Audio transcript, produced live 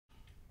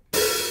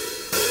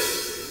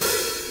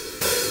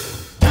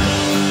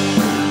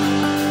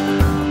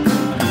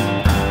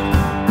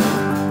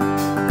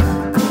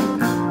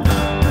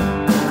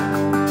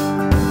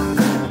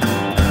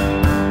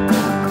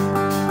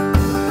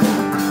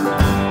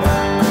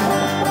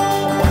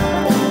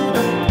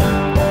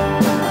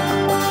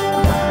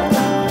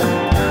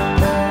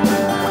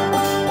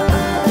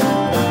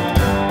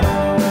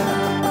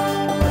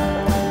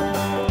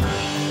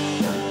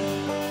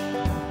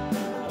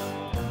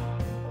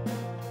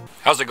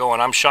How's it going?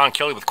 I'm Shawn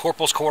Kelly with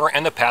Corporals Corner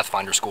and the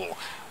Pathfinder School.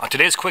 On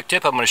today's quick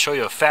tip, I'm going to show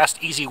you a fast,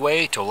 easy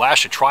way to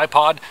lash a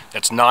tripod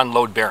that's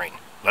non-load bearing.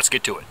 Let's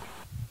get to it.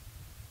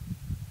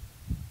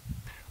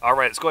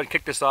 Alright, let's go ahead and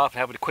kick this off and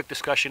have a quick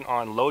discussion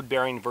on load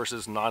bearing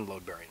versus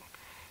non-load bearing.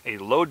 A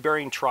load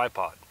bearing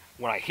tripod.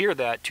 When I hear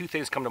that, two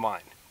things come to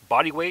mind: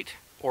 body weight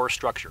or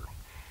structure.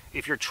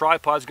 If your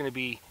tripod is going to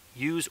be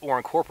used or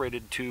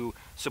incorporated to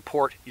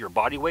support your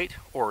body weight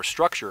or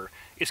structure,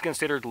 it's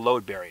considered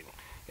load bearing.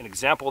 An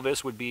example of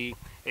this would be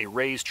a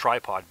raised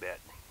tripod bed.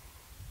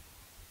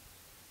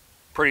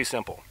 Pretty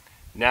simple.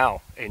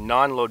 Now, a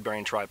non-load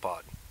bearing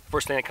tripod.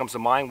 First thing that comes to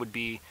mind would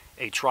be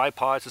a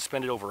tripod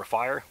suspended over a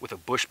fire with a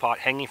bush pot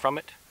hanging from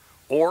it,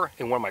 or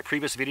in one of my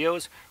previous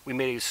videos, we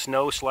made a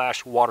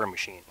snow/water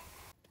machine.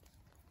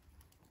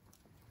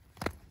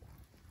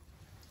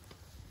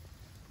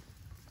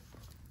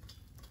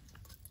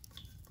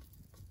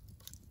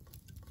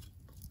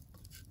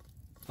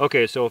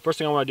 Okay, so first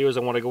thing I want to do is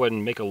I want to go ahead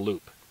and make a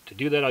loop. To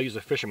do that, I'll use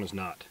a fisherman's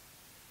knot.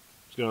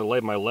 I'm just going to lay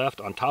my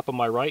left on top of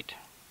my right,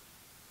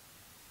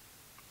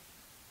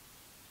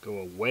 go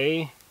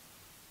away,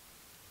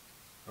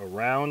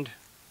 around,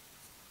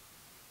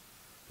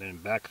 then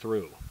back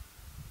through.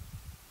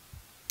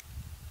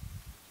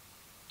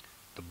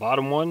 The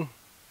bottom one, I'm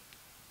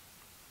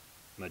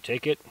going to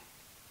take it,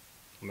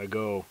 I'm going to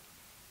go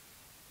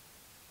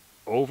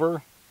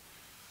over,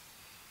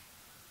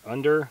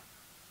 under,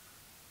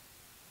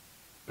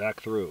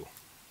 back through.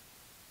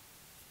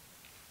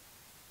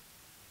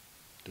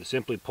 To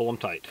simply pull them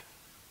tight.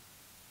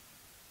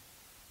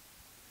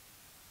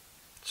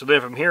 So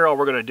then from here, all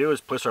we're going to do is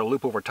place our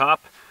loop over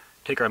top,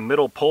 take our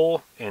middle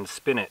pole and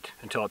spin it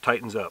until it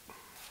tightens up.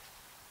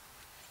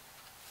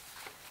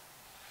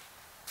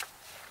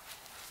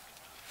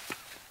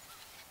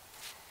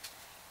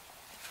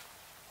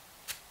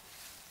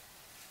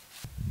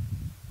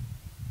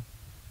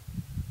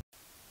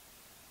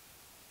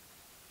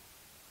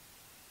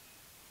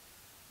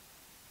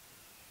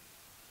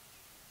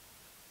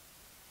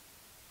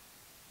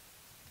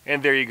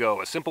 And there you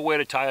go, a simple way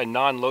to tie a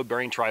non-load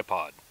bearing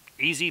tripod.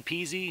 Easy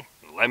peasy,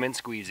 lemon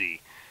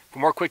squeezy. For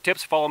more quick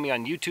tips, follow me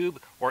on YouTube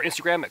or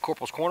Instagram at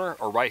Corporals Corner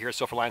or right here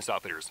at Reliance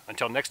Outfitters.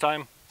 Until next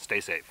time,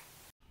 stay safe.